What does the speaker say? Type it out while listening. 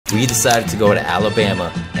We decided to go to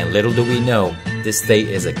Alabama, and little do we know, this state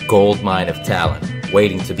is a gold mine of talent,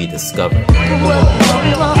 waiting to be discovered.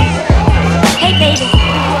 Hey, baby.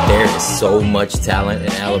 There is so much talent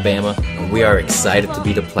in Alabama, and we are excited to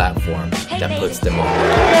be the platform that puts them on.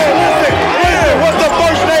 What's the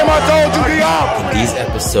first name I told you, Dion? In these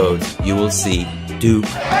episodes, you will see Duke,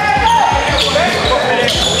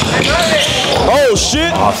 Oh,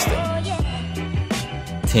 shit. Austin,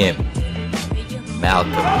 Tim,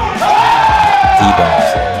 Malcolm,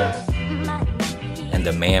 D-Bones, and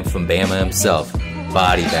the man from Bama himself,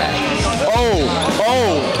 Body Bag.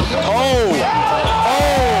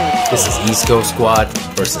 This is East Coast Squad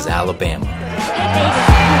versus Alabama.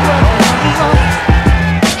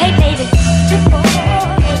 Hey, baby.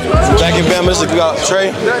 Back in Bama, we got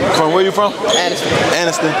Tray. From where you from?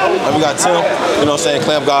 Anniston. And we got Tim, you know what I'm saying,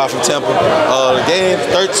 Clamp God from Temple. The game,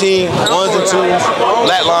 13, 1s and 2s,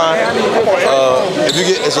 black line. If you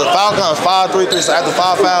get, it's a foul count, 5, 3, 3, so after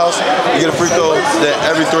 5 fouls, you get a free throw that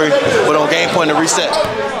every 3, but on game point to reset.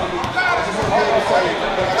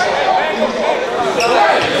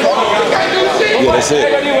 Yeah, that's it.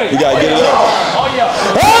 You gotta get it up.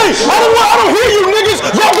 Hey, I don't hear you niggas.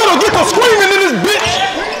 Y'all better get the screaming in this bitch.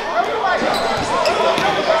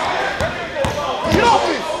 Get off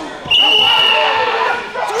me.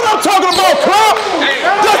 That's what I'm talking about, Club.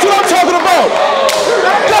 That's what I'm talking about.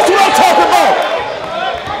 That's what I'm talking about.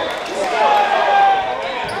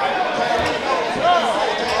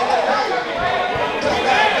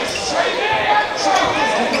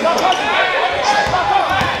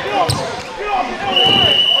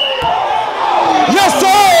 Yes,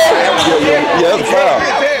 sir! Yeah, that's a foul.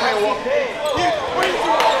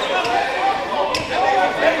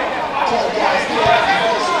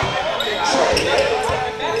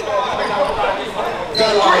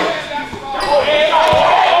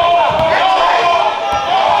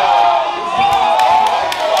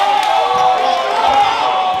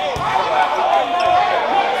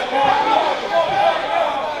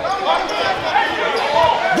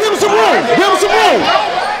 Give him some room! Give him some room!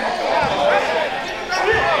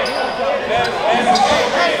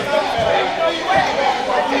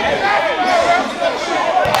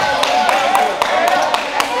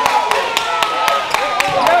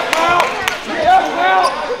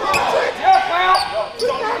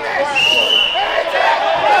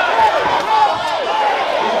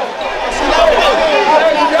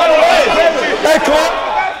 Hey, Clark.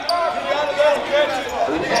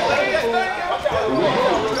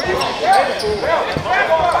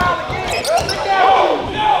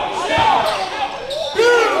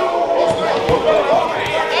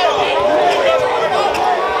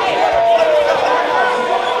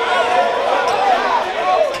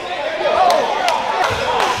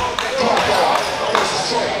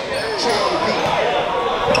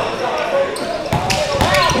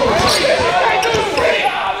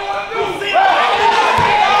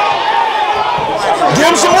 Give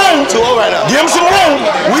him some room. 2-0 right now. Give him some room.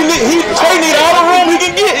 Trey need all the room he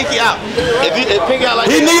can get. Pinky out. If Pinky out like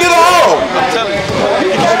He that, need it all. I'm telling you.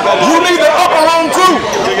 You need the upper room too.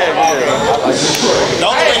 Good game, good game.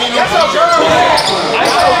 Don't let me know.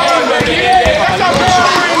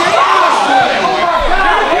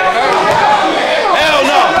 Hell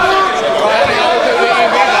no.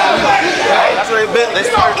 That's what they bet. They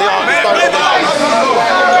started.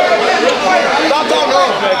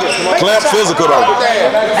 Clamp physical though.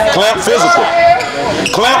 Clamp physical.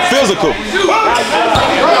 Clamp physical. He's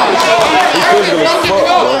physical as fuck,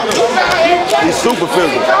 bro. He's super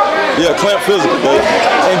physical. Yeah, Clamp physical, baby.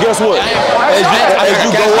 And guess what? As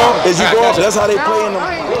you go up, that's how they play in them.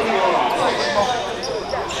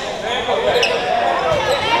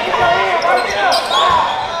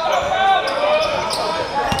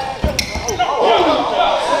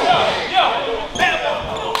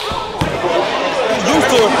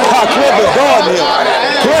 How Clamp is guarding him.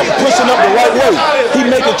 Clamp pushing up the right way. He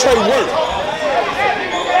making Trey work.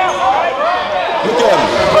 Look at him.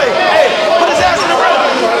 Hey, put his ass in the room.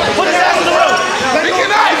 Put his ass in the room. He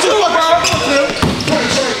cannot do it, bro.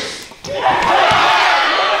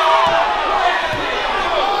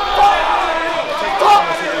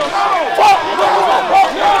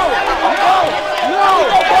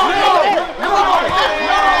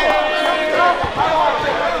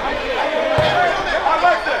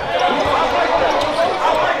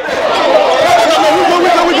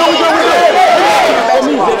 We go.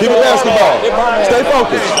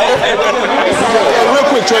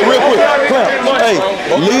 quick, Trey, real quick. Clamp. Hey,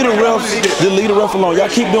 lead the refs. Just lead the ref alone. Y'all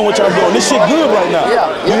keep doing what y'all doing. This shit good right now.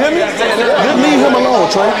 You hear me? Just leave him alone,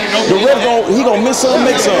 Trey. The ref gonna miss some,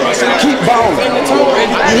 make some. Keep balling.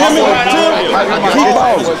 You hear me? Tim? Keep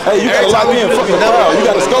balling. Hey, you gotta lock in. Fuck the crowd. You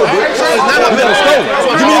gotta scope, bitch. You gotta scope.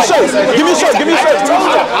 Give me a shake. Give me a shake. Give me a shake.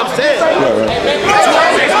 I'm saying.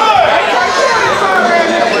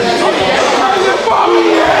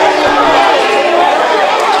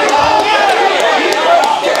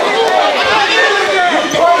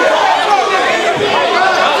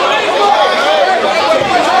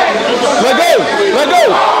 Let go! Let go!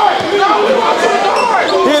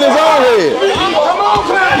 He in his own head.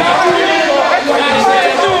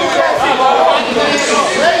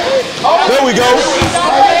 There we go.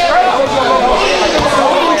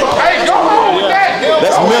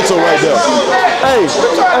 That's mental right there. Hey,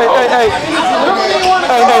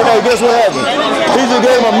 guess what happened? He just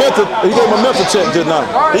gave him a mental check just now.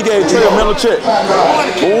 He gave Trey a mental check.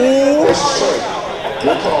 Ooh.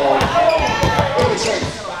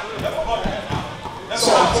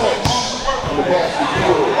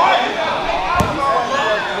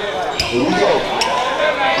 Here we go.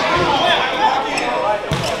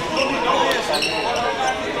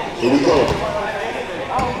 Here we go.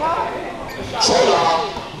 Trey out.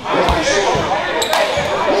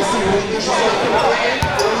 Let's see what this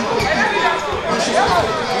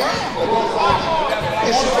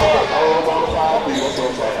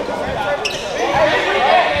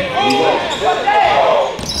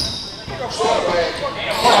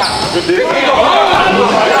Good deal.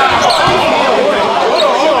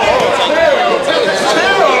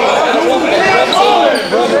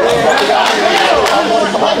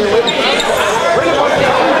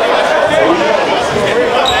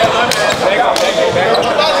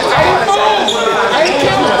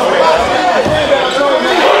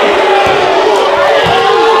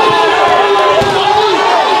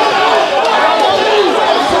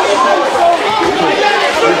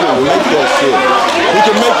 He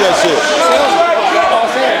can make that shit.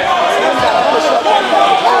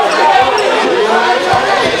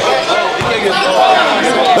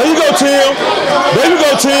 There you go, Tim. There you go,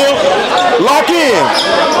 Tim. Lock in.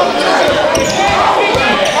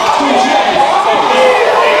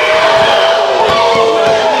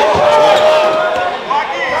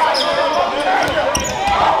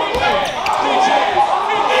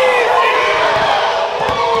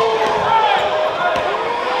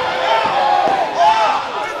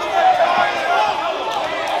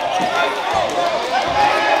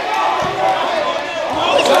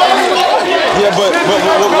 But what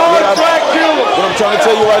I'm trying to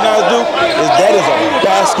tell you right now, dude, is that is a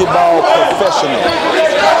basketball professional.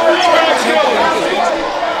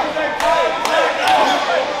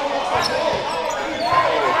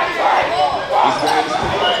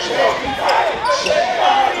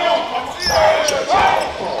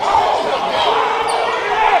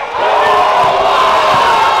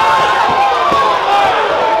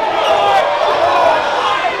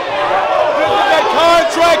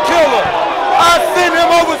 Contract killer. I send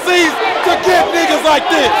him overseas to get niggas like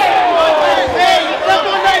this. Hey,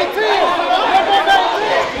 number 19.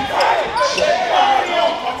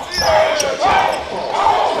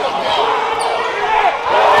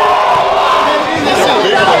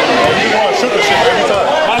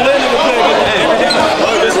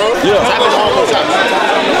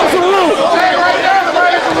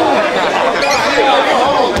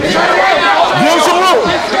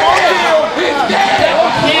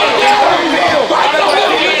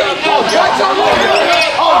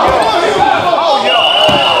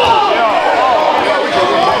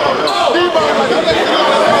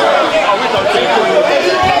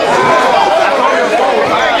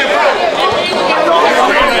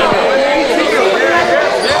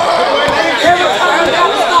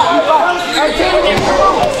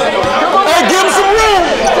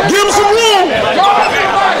 Give some room.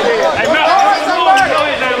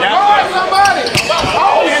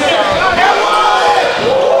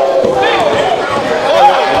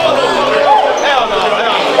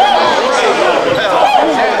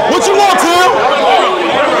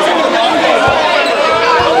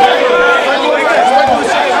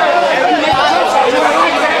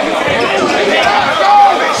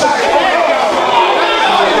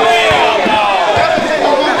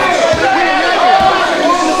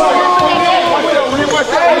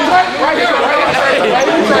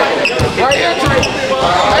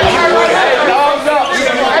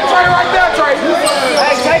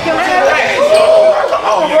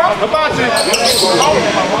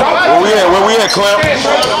 Where we at, Clamp?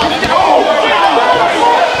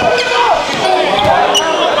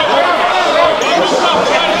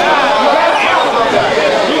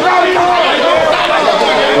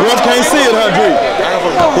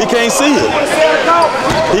 can't see it.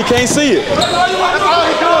 He can't see it.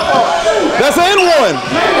 That's an N1.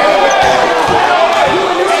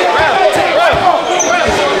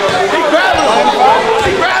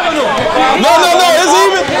 No, it's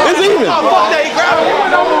even. It's even.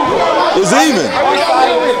 It's even.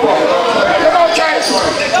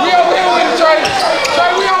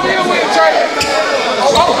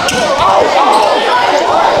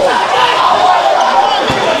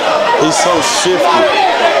 He's so shifty.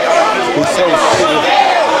 He's so shifty.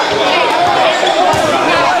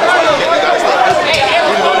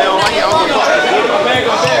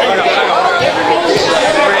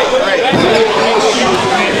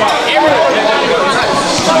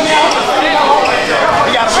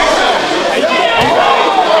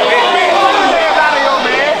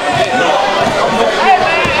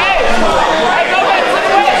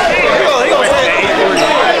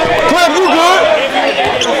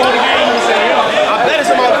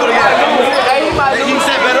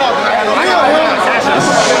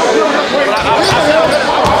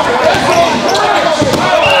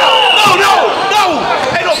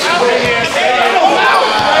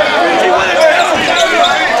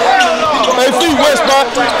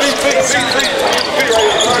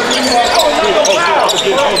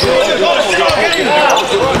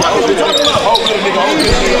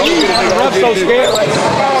 So scared.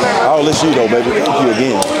 I'll let you though, baby. Thank you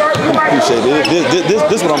again. Appreciate it.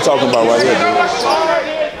 This is what I'm talking about right here, dude.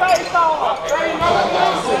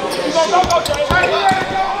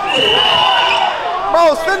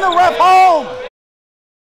 Bro, send the ref home.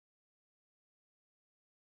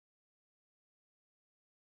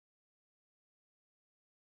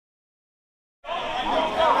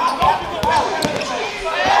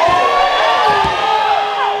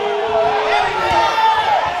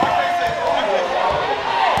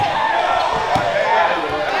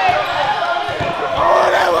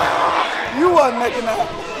 Making that.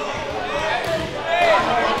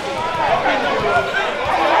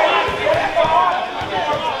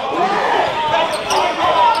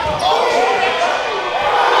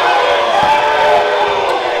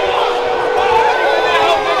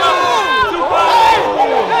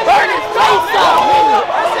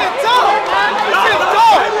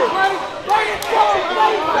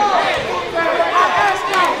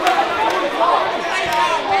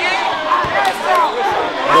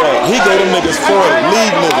 He gave them niggas 40,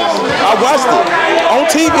 lead niggas. I watched it. On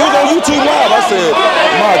TV, it was on YouTube Live. I said,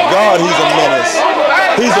 my God, he's a menace.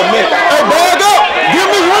 He's a menace. Hey, bag up! Give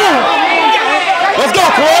me room! Let's go,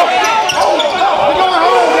 Croft!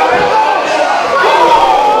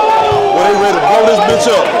 Well, they ready to blow this bitch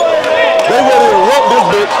up. They ready to erupt this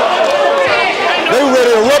bitch. They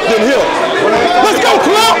ready to erupt in here. Let's go,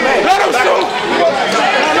 Croft! Let him shoot!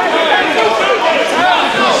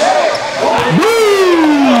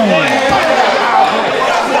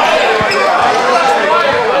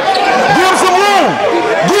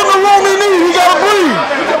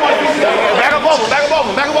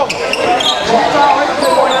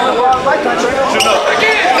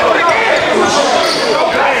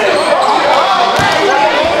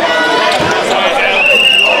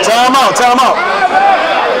 Tell him out.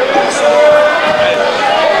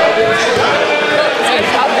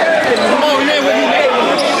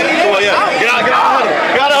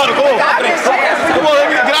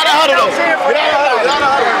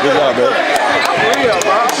 Good job, man.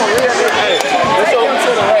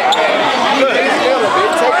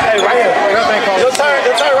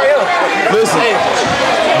 Listen,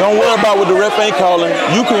 don't worry about what the ref ain't calling.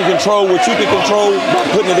 You can control what you can control by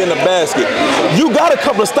putting it in the basket. You got a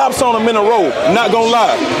couple of stops on him in a row, not gonna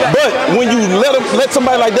lie. But when you let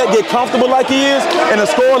somebody like that get comfortable like he is and a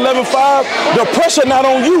score 11-5, the pressure not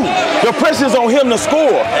on you. The pressure is on him to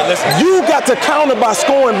score. You got to counter by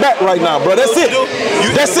scoring back right now, bro. That's it.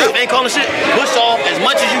 That's it. Ain't calling shit. Push off as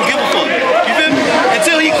much as you give a fuck. You feel me?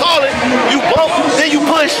 Until he call it, you bump, then you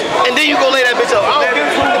push, and then you go lay that bitch up. I don't give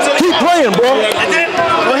a fuck. Keep playing, bro. And then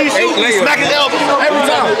when he shoot, he smack his elbow every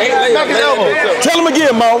time. Smack his elbow. Tell him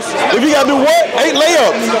again, Mouse. If you gotta do what? 8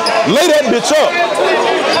 layups. Lay that bitch up.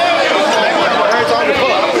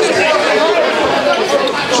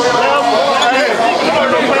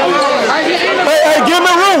 Hey, give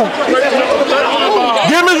me room.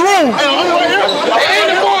 Give me room.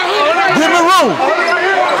 Give me room.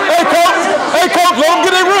 Hey, coach. Hey, coach. Let him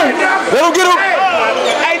get in room. Let him get him.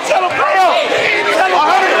 Hey, tell him play up. Tell him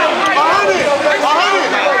 100.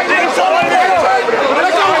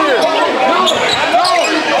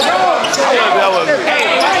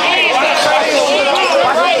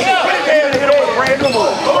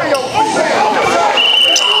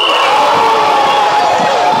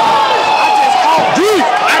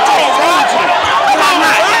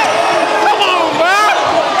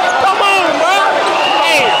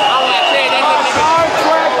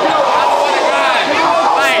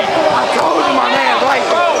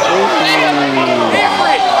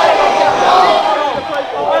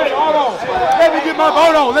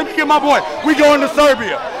 Let me get my boy. We going to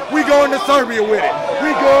Serbia. We going to Serbia with it.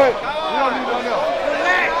 We good. We don't need nothing else.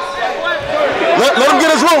 Let him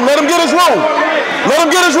get his room. Let him get his room. Let him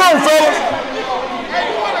get his room, fellas.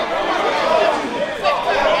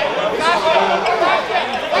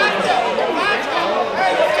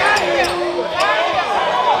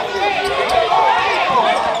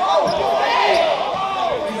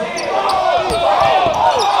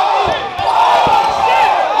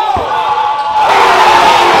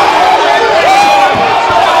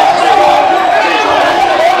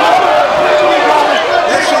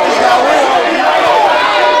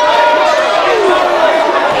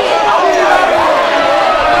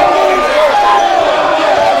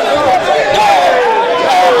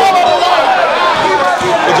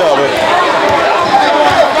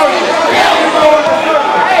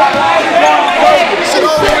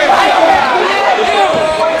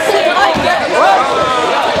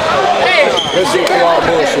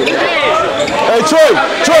 Hey, Trey.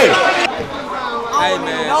 Hey,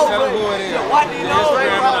 man, tell them who it is.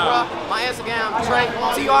 My Instagram, Tray,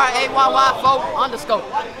 TRAYY4_.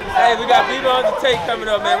 Hey, we got people on the tape coming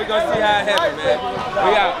up, man. We're going to see how it happens, man.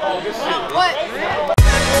 We out. Oh, good shit. What?